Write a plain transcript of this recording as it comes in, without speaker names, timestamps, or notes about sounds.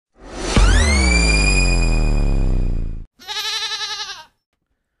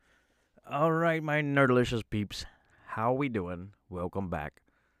right, my nerdlicious peeps. How we doing? Welcome back.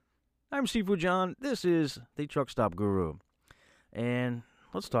 I'm Sifu John. This is the Truck Stop Guru. And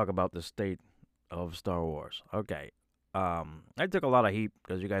let's talk about the state of Star Wars. Okay. I took a lot of heat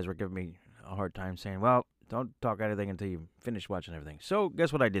because you guys were giving me a hard time saying, well, don't talk anything until you finish watching everything. So,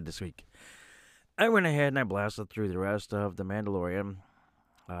 guess what I did this week? I went ahead and I blasted through the rest of The Mandalorian.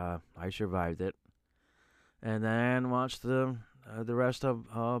 I survived it. And then watched the rest of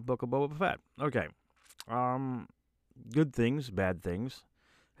Book of Boba Fett. Okay. Um, Good things, bad things,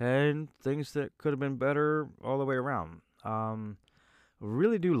 and things that could have been better all the way around.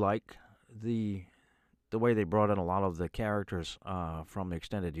 Really do like the the way they brought in a lot of the characters from the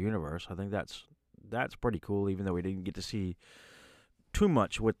extended universe. I think that's pretty cool, even though we didn't get to see too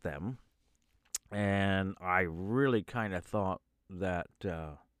much with them. And I really kind of thought that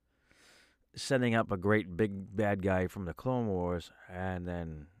setting up a great big bad guy from the Clone Wars and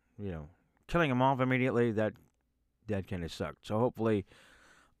then killing him off immediately, that kind of sucked. So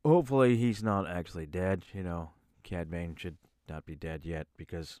hopefully he's not actually dead. Cad Bane should not be dead yet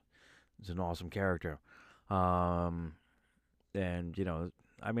because he's an awesome character. Um, and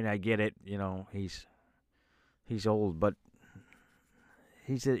I mean, I get it. He's old, but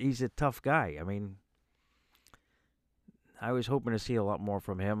he's a tough guy. I mean, I was hoping to see a lot more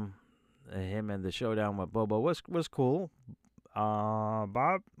from him. Him and the showdown with Boba was cool.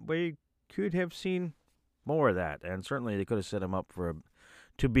 But we could have seen more of that, and certainly they could have set him up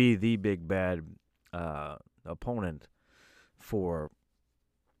to be the big bad opponent for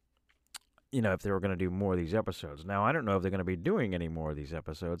if they were going to do more of these episodes. Now I don't know if they're going to be doing any more of these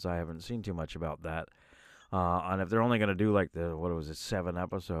episodes. I haven't seen too much about that. And if they're only going to do like the what was it 7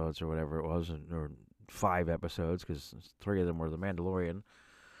 episodes or whatever it was, or 5 episodes because 3 of them were the Mandalorian,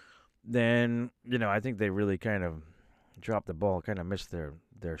 then I think they really kind of dropped the ball, kind of missed their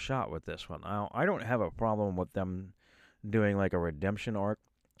shot with this one. Now, I don't have a problem with them doing like a redemption arc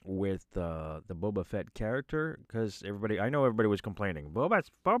with the Boba Fett character because I know everybody was complaining.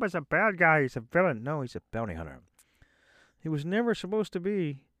 Boba's a bad guy. He's a villain. No, he's a bounty hunter. He was never supposed to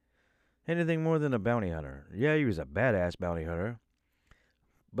be anything more than a bounty hunter. Yeah, he was a badass bounty hunter,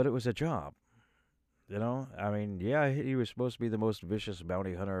 but it was a job. I mean, yeah, he was supposed to be the most vicious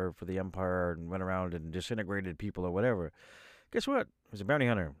bounty hunter for the Empire and went around and disintegrated people or whatever. Guess what? He was a bounty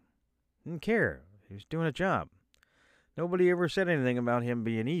hunter. Didn't care. He was doing a job. Nobody ever said anything about him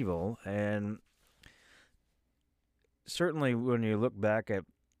being evil, and certainly when you look back at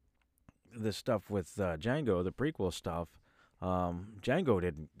the stuff with Django, the prequel stuff, Django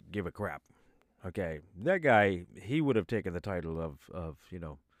didn't give a crap. Okay, that guy, he would have taken the title of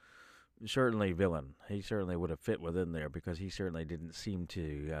certainly villain. He certainly would have fit within there because he certainly didn't seem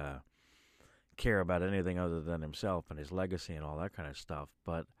to care about anything other than himself and his legacy and all that kind of stuff.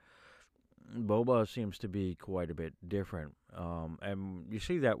 But Boba seems to be quite a bit different. And you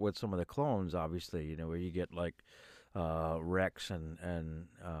see that with some of the clones, obviously, where you get like Rex and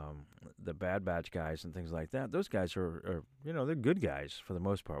the Bad Batch guys and things like that. Those guys are they're good guys for the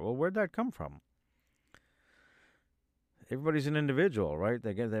most part. Well, where'd that come from? Everybody's an individual, right?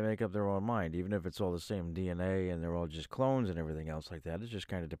 They make up their own mind, even if it's all the same DNA and they're all just clones and everything else like that. It just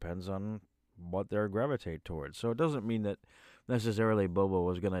kind of depends on what they gravitate towards. So it doesn't mean that necessarily Boba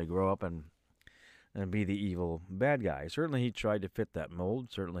was going to grow up and be the evil bad guy. Certainly he tried to fit that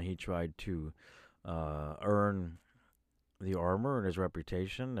mold. Certainly he tried to earn the armor and his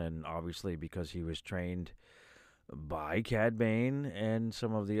reputation, and obviously because he was trained by Cad Bane and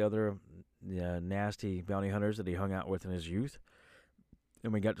some of the other nasty bounty hunters that he hung out with in his youth.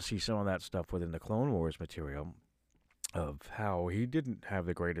 And we got to see some of that stuff within the Clone Wars material of how he didn't have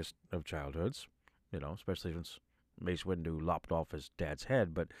the greatest of childhoods, especially since Mace Windu lopped off his dad's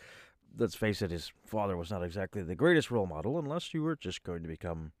head. But let's face it, his father was not exactly the greatest role model unless you were just going to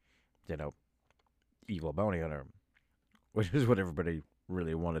become, evil bounty hunter, which is what everybody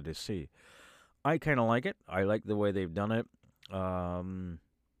really wanted to see. I kind of like it. I like the way they've done it.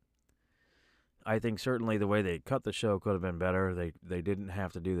 I think certainly the way they cut the show could have been better. They didn't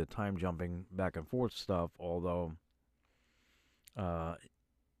have to do the time jumping back and forth stuff, although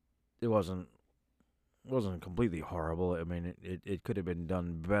it wasn't completely horrible. I mean, it could have been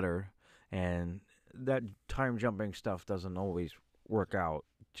done better, and that time jumping stuff doesn't always work out.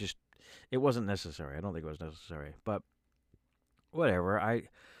 Just it wasn't necessary. I don't think it was necessary, but whatever. I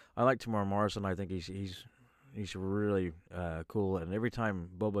like Tamar Morrison. I think he's really cool. And every time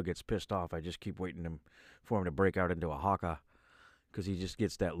Boba gets pissed off, I just keep waiting for him to break out into a haka because he just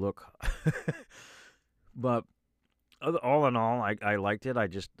gets that look. But All in all, I liked it. I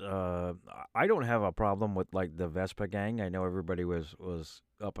don't have a problem with like the Vespa gang. I know everybody was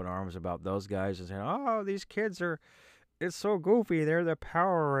up in arms about those guys and saying, "Oh, these kids are it's so goofy. They're the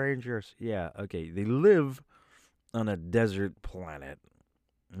Power Rangers." Yeah, okay. They live on a desert planet.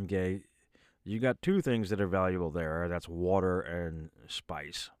 Okay, you got two things that are valuable there. That's water and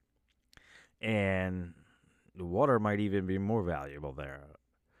spice, and the water might even be more valuable there.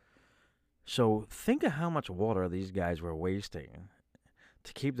 So think of how much water these guys were wasting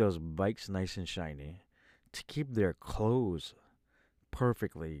to keep those bikes nice and shiny, to keep their clothes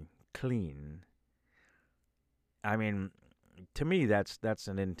perfectly clean. I mean, to me, that's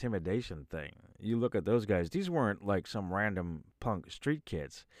an intimidation thing. You look at those guys; these weren't like some random punk street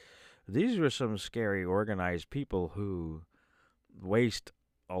kids. These were some scary, organized people who waste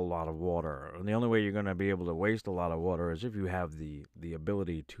a lot of water. And the only way you're going to be able to waste a lot of water is if you have the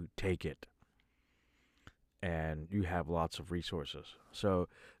ability to take it and you have lots of resources. So,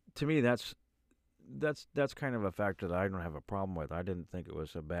 to me, that's kind of a factor that I don't have a problem with. I didn't think it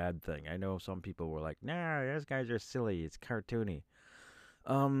was a bad thing. I know some people were like, "Nah, those guys are silly. It's cartoony."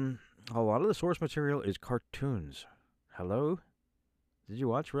 Um, a lot of the source material is cartoons. Hello? Did you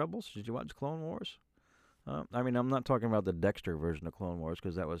watch Rebels? Did you watch Clone Wars? I mean, I'm not talking about the Dexter version of Clone Wars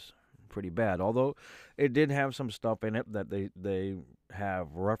because that was pretty bad. Although it did have some stuff in it that they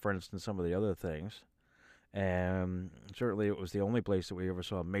have referenced in some of the other things. And certainly it was the only place that we ever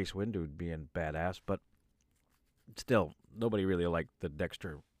saw Mace Windu being badass. But still, nobody really liked the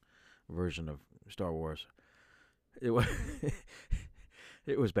Dexter version of Star Wars. It was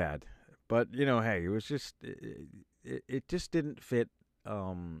it was bad. But hey, it was just it just didn't fit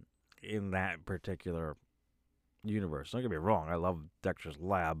in that particular universe. Don't get me wrong, I love Dexter's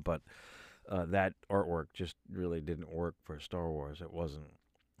Lab, but that artwork just really didn't work for Star Wars. It wasn't,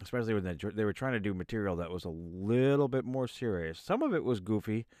 especially when they were trying to do material that was a little bit more serious. Some of it was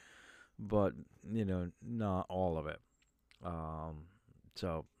goofy, but not all of it. Um,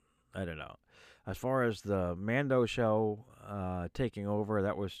 so I don't know. As far as the Mando show taking over,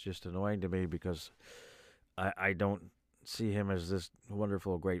 that was just annoying to me because I don't see him as this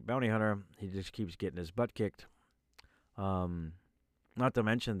wonderful, great bounty hunter. He just keeps getting his butt kicked. Um, Not to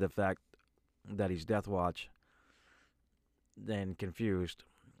mention the fact that he's Death Watch and confused,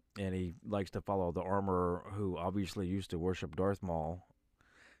 and he likes to follow the armorer who obviously used to worship Darth Maul.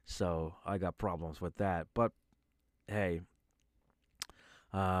 So I got problems with that. But hey,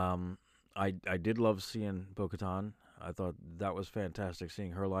 I did love seeing Bo-Katan. I thought that was fantastic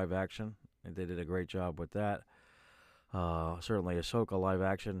seeing her live action, and they did a great job with that. Certainly, Ahsoka live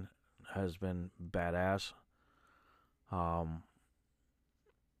action has been badass. Um,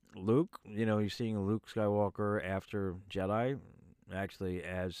 Luke, you're seeing Luke Skywalker after Jedi, actually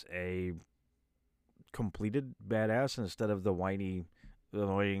as a completed badass instead of the whiny,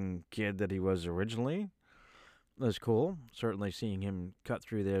 annoying kid that he was originally. That's cool. Certainly, seeing him cut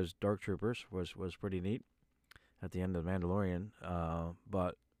through those Dark Troopers was pretty neat at the end of Mandalorian.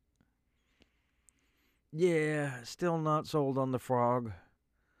 But yeah, still not sold on the frog.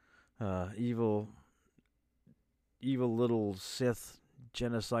 Evil, evil little Sith,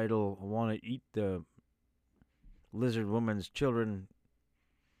 genocidal, want to eat the lizard woman's children.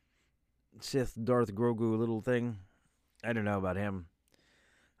 Sith Darth Grogu little thing. I don't know about him.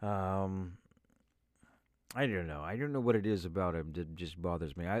 Um, I don't know. I don't know what it is about him that just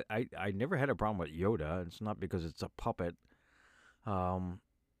bothers me. I never had a problem with Yoda. It's not because it's a puppet. Um,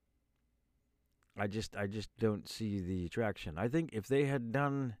 I just don't see the attraction. I think if they had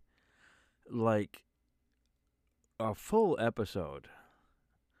done like a full episode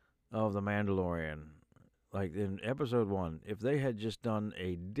of The Mandalorian, like in episode 1, if they had just done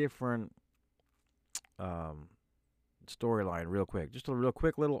a different storyline real quick, just a real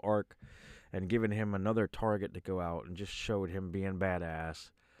quick little arc, and given him another target to go out and just showed him being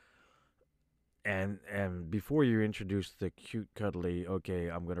badass. And before you introduce the cute cuddly,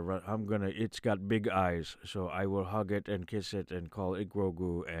 okay, it's got big eyes, so I will hug it and kiss it and call it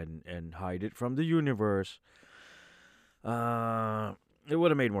Grogu and hide it from the universe. It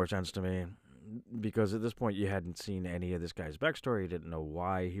would have made more sense to me, because at this point you hadn't seen any of this guy's backstory. You didn't know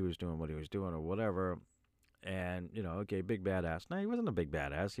why he was doing what he was doing or whatever. And, okay, big badass. No, he wasn't a big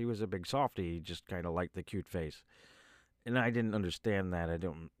badass. He was a big softy. He just kind of liked the cute face. And I didn't understand that. I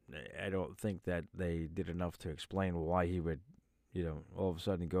don't think that they did enough to explain why he would, all of a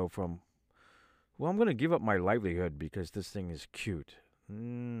sudden go from, well, I'm going to give up my livelihood because this thing is cute.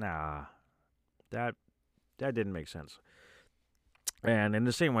 Nah. That didn't make sense. And in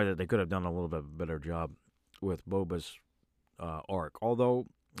the same way that they could have done a little bit better job with Boba's arc. Although,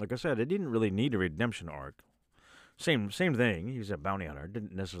 like I said, it didn't really need a redemption arc. Same thing. He's a bounty hunter.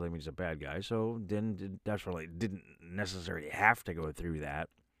 Didn't necessarily mean he's a bad guy. So definitely didn't necessarily have to go through that.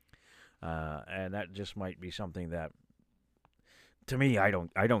 And that just might be something that, to me, I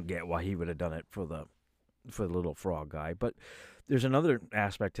don't get why he would have done it for the little frog guy. But there's another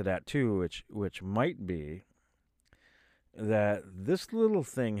aspect to that too, which might be that this little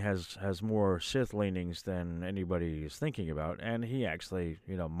thing has more Sith leanings than anybody is thinking about, and he actually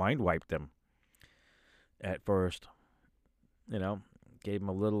mind wiped them at first. Gave him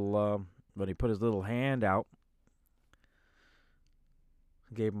a little when he put his little hand out,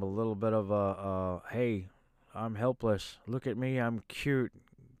 gave him a little bit of a hey, I'm helpless. Look at me, I'm cute.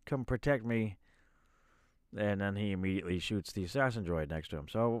 Come protect me. And then he immediately shoots the assassin droid next to him.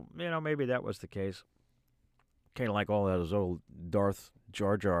 So maybe that was the case. Kind of like all those old Darth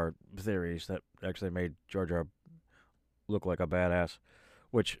Jar Jar theories that actually made Jar Jar look like a badass,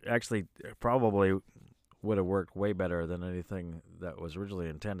 which actually probably would have worked way better than anything that was originally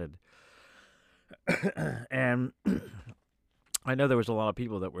intended. And I know there was a lot of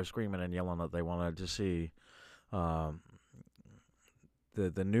people that were screaming and yelling that they wanted to see the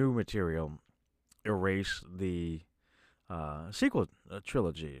new material erase the sequel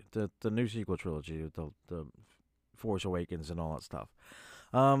trilogy, the new sequel trilogy, the Force Awakens and all that stuff.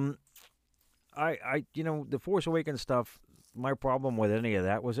 The Force Awakens stuff, my problem with any of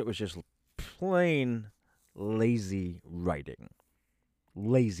that was it was just plain lazy writing.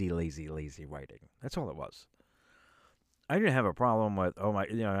 Lazy writing. That's all it was. I didn't have a problem with,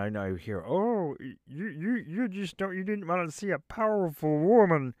 I know you hear, you just don't, you didn't want to see a powerful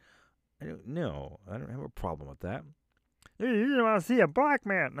woman. I don't have a problem with that. You didn't want to see a black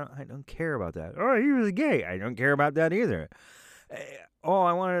man. No, I don't care about that. Oh, he was gay. I don't care about that either. All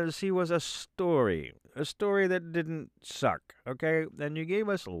I wanted to see was a story that didn't suck, okay? And you gave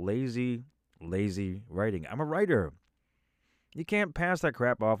us lazy writing. I'm a writer. You can't pass that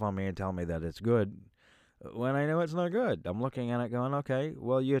crap off on me and tell me that it's good when I know it's not good. I'm looking at it going, okay,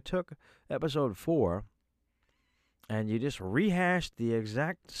 well, you took episode 4 and you just rehashed the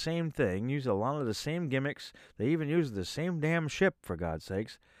exact same thing, used a lot of the same gimmicks. They even used the same damn ship, for God's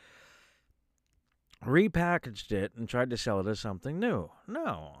sakes. Repackaged it and tried to sell it as something new.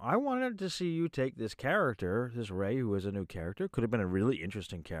 No, I wanted to see you take this character, this Rey, who is a new character, could have been a really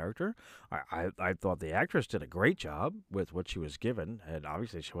interesting character. I thought the actress did a great job with what she was given, and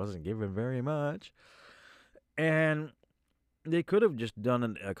obviously she wasn't given very much. And they could have just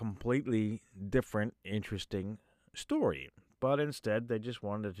done a completely different, interesting story, but instead they just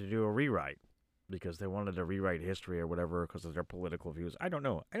wanted to do a rewrite because they wanted to rewrite history or whatever because of their political views. I don't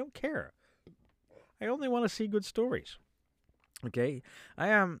know. I don't care. I only want to see good stories. Okay? I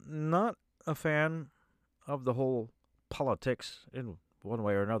am not a fan of the whole politics in one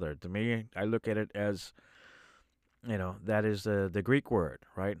way or another. To me, I look at it as, that is the Greek word,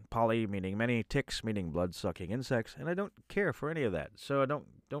 right? Poly meaning many, ticks meaning blood-sucking insects, and I don't care for any of that. So I don't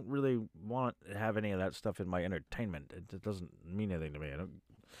really want to have any of that stuff in my entertainment. It doesn't mean anything to me.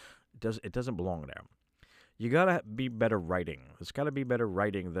 It doesn't belong there. You gotta be better writing. It's gotta be better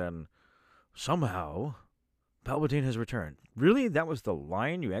writing than somehow Palpatine has returned. Really? That was the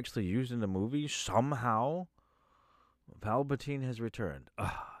line you actually used in the movie? Somehow Palpatine has returned.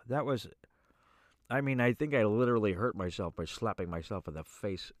 That was... I think I literally hurt myself by slapping myself in the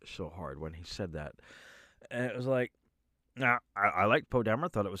face so hard when he said that. And it was like, I liked Poe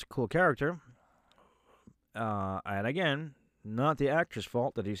Dameron, thought it was a cool character. And again, not the actor's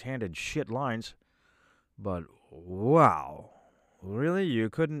fault that he's handed shit lines, but wow. Really? You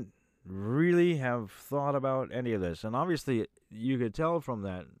couldn't really have thought about any of this. And obviously, you could tell from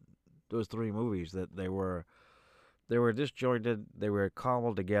those 3 movies that they were disjointed, they were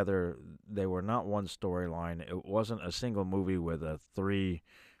cobbled together, they were not one storyline. It wasn't a single movie with a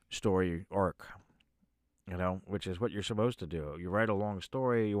 3-story arc, which is what you're supposed to do. You write a long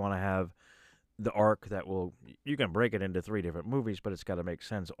story, you want to have the arc you can break it into 3 different movies, but it's got to make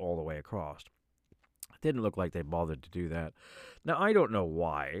sense all the way across. It didn't look like they bothered to do that. Now, I don't know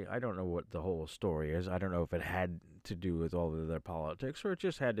why. I don't know what the whole story is. I don't know if it had to do with all of their politics or it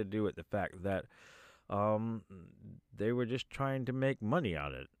just had to do with the fact that they were just trying to make money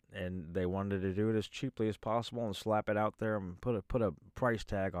on it, and they wanted to do it as cheaply as possible and slap it out there and put a price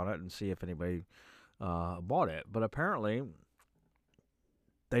tag on it and see if anybody bought it. But apparently,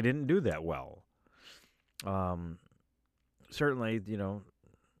 they didn't do that well. Certainly,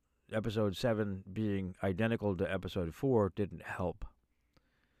 Episode 7 being identical to Episode 4 didn't help.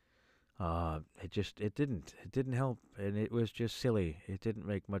 It didn't help, and it was just silly. It didn't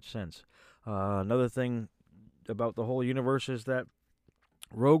make much sense. Another thing about the whole universe is that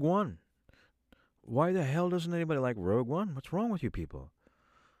Rogue One Why the hell doesn't anybody like Rogue One? What's wrong with you people?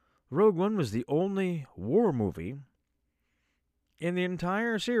 Rogue One was the only war movie in the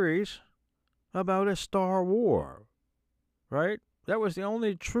entire series about a Star War, right? That was the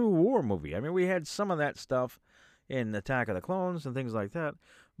only true war movie. I mean, we had some of that stuff in Attack of the Clones and things like that,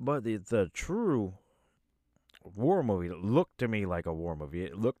 but the true war movie looked to me like a war movie.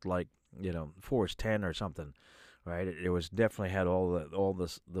 It looked like, Force 10 or something, right? It was definitely had all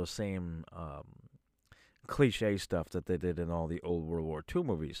the same cliche stuff that they did in all the old World War II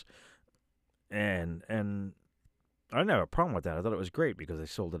movies, and I didn't have a problem with that. I thought it was great because they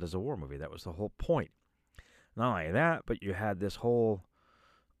sold it as a war movie. That was the whole point. Not only that, but you had this whole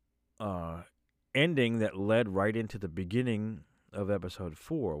ending that led right into the beginning of episode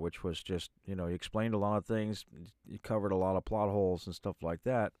 4, which was just, you explained a lot of things, you covered a lot of plot holes and stuff like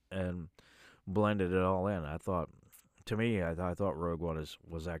that, and blended it all in. I thought Rogue One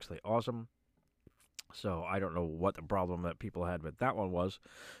was actually awesome. So I don't know what the problem that people had with that one was,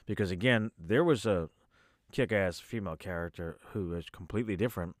 because again, there was a kick-ass female character who was completely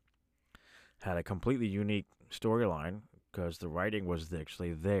different, had a completely unique storyline because the writing was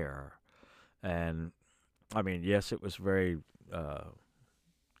actually there. And I mean, yes, it was very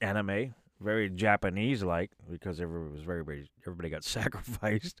anime, very Japanese-like, because everybody got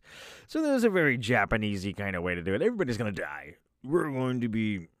sacrificed. So there was a very Japanesey kind of way to do it. Everybody's gonna die. We're going to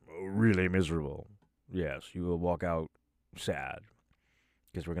be really miserable. Yes, you will walk out sad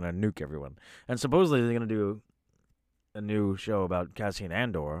because we're gonna nuke everyone. And supposedly they're gonna do a new show about Cassian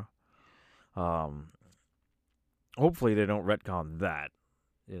Andor. Hopefully they don't retcon that.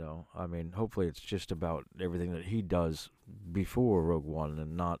 I mean, hopefully it's just about everything that he does before Rogue One,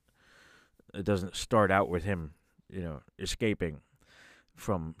 and it doesn't start out with him, escaping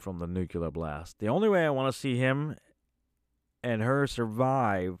from the nuclear blast. The only way I want to see him and her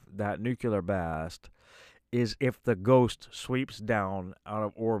survive that nuclear blast is if the ghost sweeps down out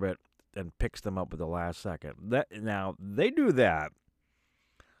of orbit and picks them up at the last second. Now they do that,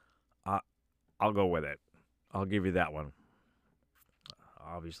 I'll go with it. I'll give you that one.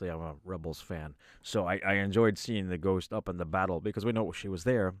 Obviously, I'm a Rebels fan, so I enjoyed seeing the ghost up in the battle because we know she was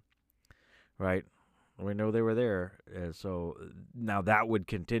there, right? We know they were there, so now that would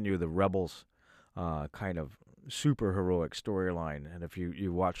continue the Rebels kind of super heroic storyline. And if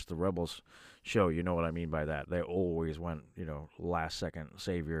you watch the Rebels show, you know what I mean by that. They always went, last second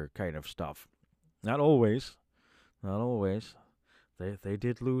savior kind of stuff. Not always. They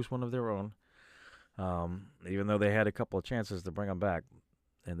did lose one of their own, even though they had a couple of chances to bring them back,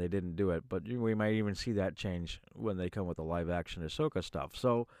 and they didn't do it. But we might even see that change when they come with the live-action Ahsoka stuff.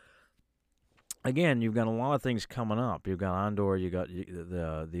 So, again, you've got a lot of things coming up. You've got Andor, you got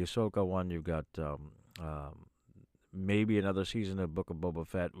the Ahsoka one, you've got maybe another season of Book of Boba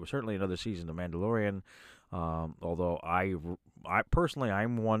Fett, or certainly another season of Mandalorian. Although I personally,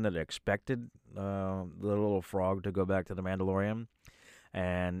 I'm one that expected the little frog to go back to the Mandalorian,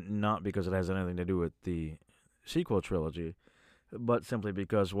 and not because it has anything to do with the sequel trilogy, but simply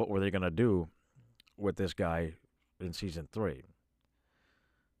because what were they going to do with this guy in season 3?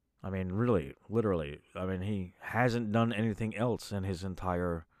 I mean, really, literally. I mean, he hasn't done anything else in his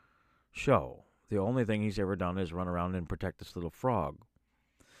entire show. The only thing he's ever done is run around and protect this little frog,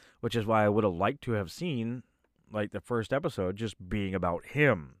 which is why I would have liked to have seen, like, the first episode just being about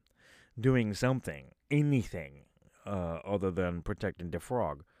him doing something, anything, other than protecting the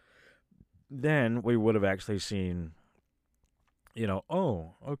frog. Then we would have actually seen,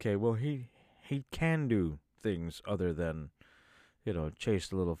 oh, okay, well, he can do things other than, chase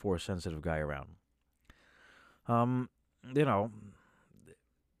the little Force-sensitive guy around.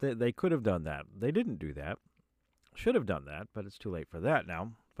 They could have done that. They didn't do that. Should have done that, but it's too late for that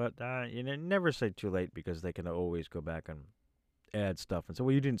now. But never say too late, because they can always go back and add stuff. And so,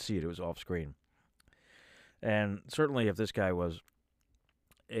 well, you didn't see it. It was off screen. And certainly if this guy was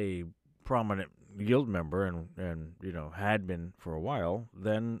a prominent guild member and had been for a while,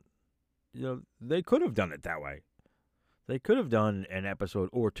 then, they could have done it that way. They could have done an episode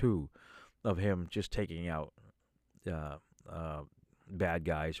or two of him just taking out bad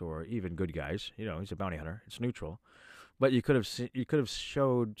guys or even good guys. He's a bounty hunter. It's neutral. But you could have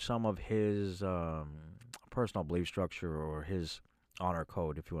showed some of his personal belief structure or his honor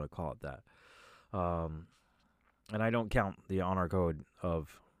code, if you want to call it that. And I don't count the honor code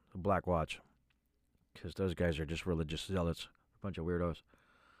of the Black Watch, because those guys are just religious zealots, a bunch of weirdos.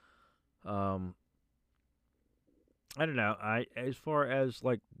 I don't know. As far as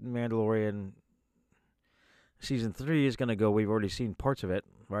like Mandalorian season 3 is going to go, we've already seen parts of it,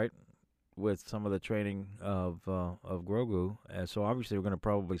 right? with some of the training of Grogu, and so obviously we're going to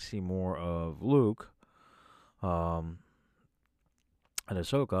probably see more of Luke, um, and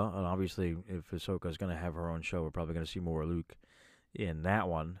Ahsoka, and obviously if Ahsoka is going to have her own show, we're probably going to see more of Luke in that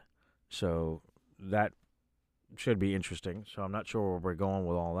one. So that should be interesting. So I'm not sure where we're going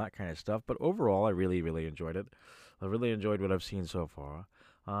with all that kind of stuff, but overall, I really, really enjoyed it. I really enjoyed what I've seen so far.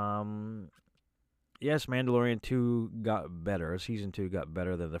 Um, yes, Mandalorian 2 got better. Season 2 got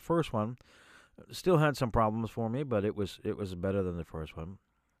better than the first one. Still had some problems for me, but it was better than the first one.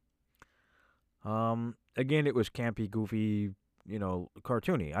 Again, it was campy, goofy,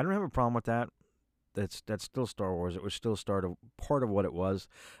 cartoony. I don't have a problem with that. That's still Star Wars. It was still part of what it was,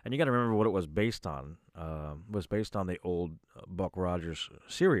 and you got to remember what it was based on. Was based on the old Buck Rogers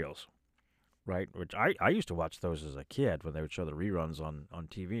serials, right? Which I used to watch those as a kid when they would show the reruns on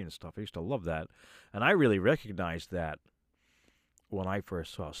TV and stuff. I used to love that, and I really recognized that when I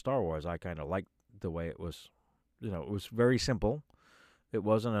first saw Star Wars. I kind of liked the way it was. It was very simple. It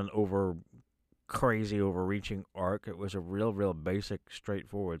wasn't an crazy, overreaching arc. It was a real basic,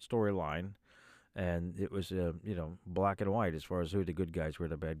 straightforward storyline. And it was, black and white as far as who the good guys were,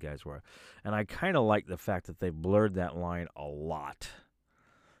 the bad guys were. And I kind of like the fact that they blurred that line a lot,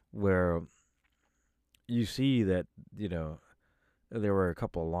 where you see that, there were a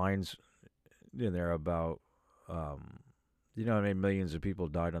couple of lines in there about, how many millions of people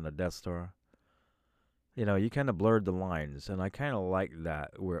died on the Death Star. You kind of blurred the lines, and I kind of like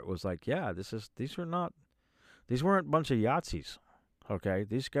that, where it was like, yeah, these weren't a bunch of Yahtzees, okay?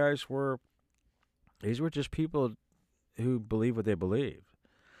 These were just people who believe what they believe.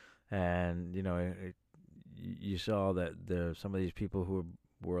 And, you saw that some of these people who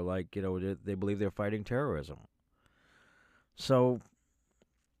were like, they believe they're fighting terrorism. So,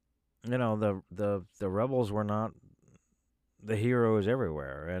 the rebels were not the heroes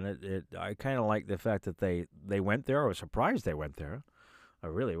everywhere. And I kind of like the fact that they went there. I was surprised they went there. I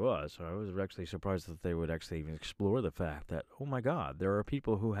really was. I was actually surprised that they would actually even explore the fact that, oh my God, there are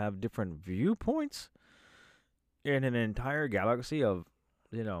people who have different viewpoints in an entire galaxy of,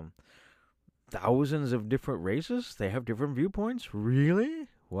 thousands of different races. They have different viewpoints. Really?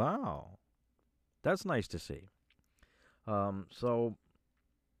 Wow. That's nice to see. So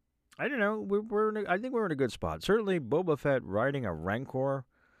I don't know. I think we're in a good spot. Certainly, Boba Fett riding a Rancor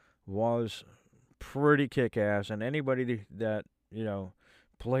was pretty kick-ass, and anybody that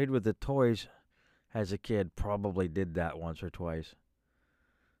played with the toys as a kid probably did that once or twice.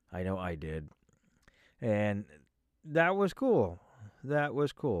 I know I did. And that was cool. That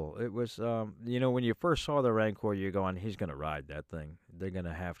was cool. It was, when you first saw the Rancor, you're going, he's going to ride that thing. They're going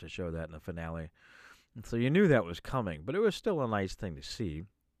to have to show that in the finale. And so you knew that was coming, but it was still a nice thing to see.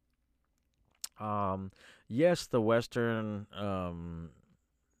 Yes, the Western,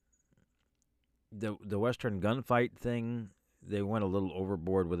 the Western gunfight thing, they went a little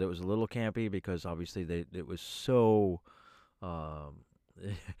overboard with it. It was a little campy because obviously it was so,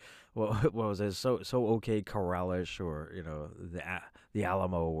 what was it? So OK Corralish, or the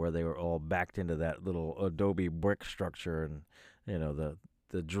Alamo, where they were all backed into that little adobe brick structure, and the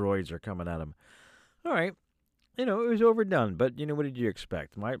droids are coming at them. All right, it was overdone, but what did you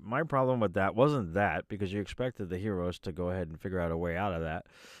expect? My problem with that wasn't that, because you expected the heroes to go ahead and figure out a way out of that,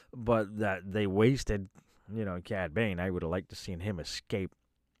 but that they wasted, Cad Bane. I would have liked to seen him escape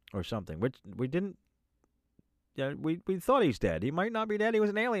or something, which we didn't. Yeah, we thought he's dead. He might not be dead. He was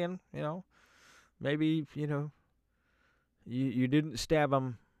an alien, Maybe, you didn't stab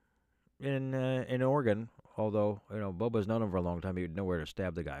him in Oregon, although, Boba's known him for a long time. He would know where to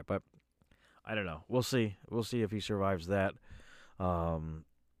stab the guy, but I don't know. We'll see. We'll see if he survives that.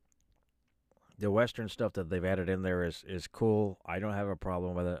 The Western stuff that they've added in there is cool. I don't have a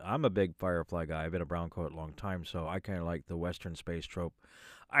problem with it. I'm a big Firefly guy. I've been a brown coat a long time, so I kind of like the Western space trope.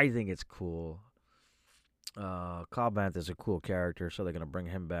 I think it's cool. Cobb Vanth is a cool character, so they're going to bring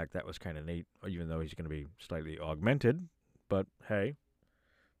him back. That was kind of neat, even though he's going to be slightly augmented. But, hey,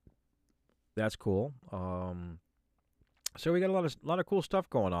 that's cool. So we got a lot of cool stuff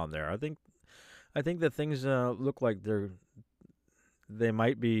going on there. I think that things look like they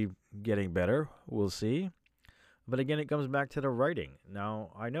might be getting better. We'll see. But again, it comes back to the writing. Now,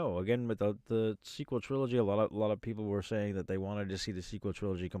 I know, again, with the sequel trilogy, a lot of people were saying that they wanted to see the sequel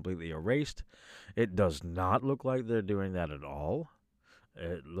trilogy completely erased. It does not look like they're doing that at all.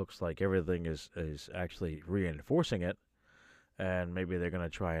 It looks like everything is actually reinforcing it, and maybe they're going to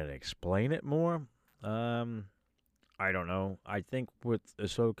try and explain it more. I don't know. I think with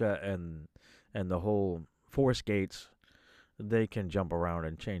Ahsoka and the whole Force Gates, they can jump around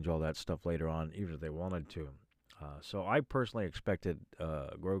and change all that stuff later on, even if they wanted to. So I personally expected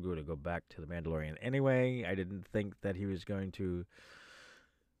Grogu to go back to the Mandalorian anyway. I didn't think that he was going to,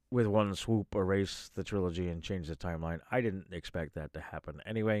 with one swoop, erase the trilogy and change the timeline. I didn't expect that to happen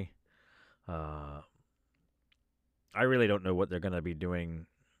anyway. Uh, I really don't know what they're going to be doing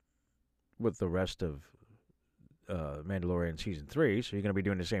with the rest of Mandalorian season 3. So you're going to be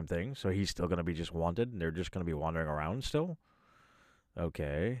doing the same thing. So he's still going to be just wanted, and they're just going to be wandering around still.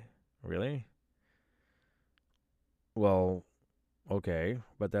 Okay, really? Well, okay,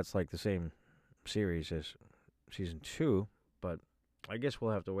 but that's like the same series as season 2. But I guess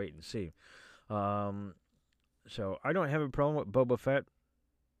we'll have to wait and see. Um, so I don't have a problem with Boba Fett.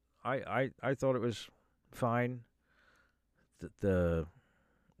 I thought it was fine. The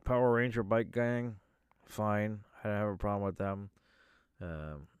Power Ranger bike gang, fine. I don't have a problem with them.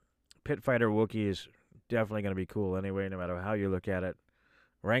 Um, Pit Fighter Wookiee is definitely going to be cool anyway, no matter how you look at it.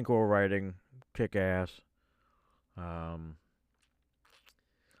 Rancor riding, kick ass. Um,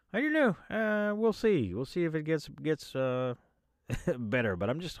 I don't know. We'll see. We'll see if it gets better. But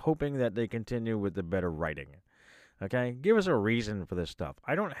I'm just hoping that they continue with the better writing. Okay, give us a reason for this stuff.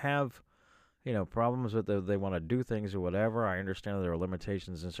 I don't have problems with they want to do things or whatever. I understand there are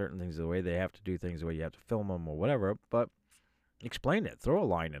limitations in certain things, the way they have to do things, the way you have to film them or whatever. But explain it. Throw a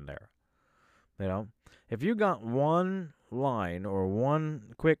line in there. If you got one line or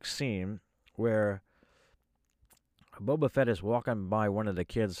one quick scene where Boba Fett is walking by one of the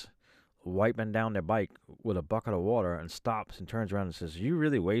kids wiping down their bike with a bucket of water and stops and turns around and says, "You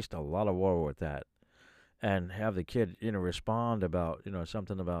really waste a lot of water with that." And have the kid, respond about,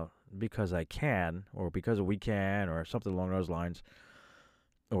 something about because I can or because we can or something along those lines,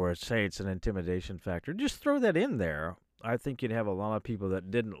 or say it's an intimidation factor. Just throw that in there. I think you'd have a lot of people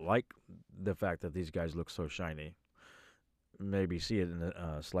that didn't like the fact that these guys look so shiny. Maybe see it in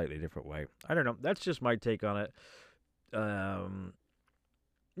a slightly different way. I don't know. That's just my take on it.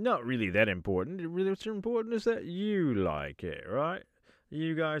 Not really that important. Really, what's important is that you like it, right?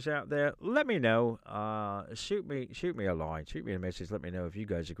 You guys out there, let me know. Shoot me a line, shoot me a message. Let me know if you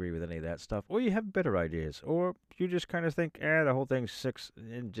guys agree with any of that stuff, or you have better ideas, or you just kind of think, the whole thing's six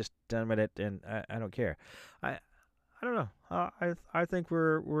and just done with it, and I don't care. I don't know. I think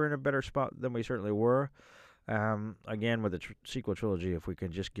we're in a better spot than we certainly were. Again, with the sequel trilogy, if we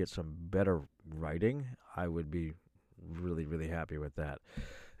can just get some better writing, I would be really, really happy with that.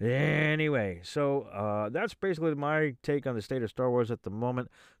 Anyway, so that's basically my take on the state of Star Wars at the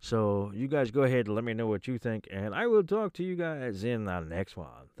moment. So you guys go ahead and let me know what you think, and I will talk to you guys in the next one.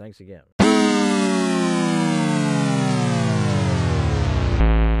 Thanks again.